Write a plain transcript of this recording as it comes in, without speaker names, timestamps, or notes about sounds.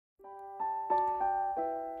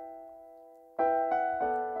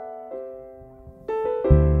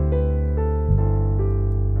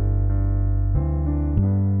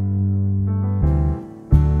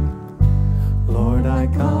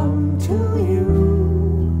to you.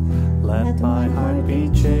 Let my heart be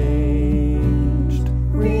changed,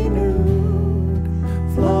 renewed,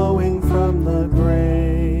 flowing from the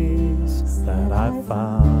grace that I've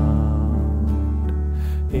found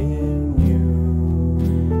in you.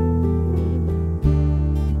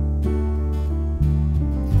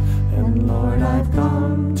 And Lord, I've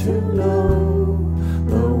come to know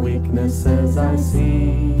the weaknesses I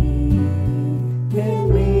see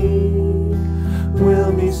in me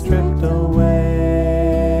will be stripped away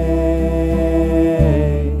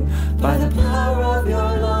by the power of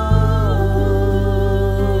your love.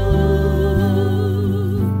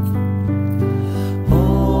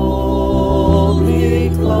 Hold me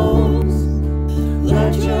close,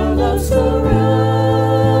 let your love surround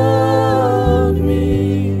me.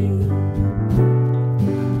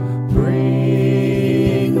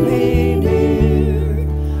 Bring me near,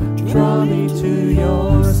 draw me to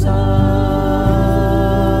your side.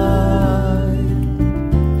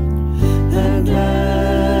 And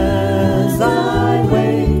as I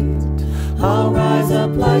wait, I'll rise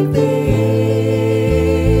up like the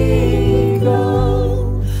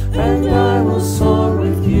eagle, and I will soar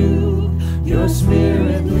with you. Your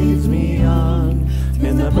spirit leads me on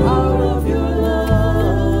in the power of your love.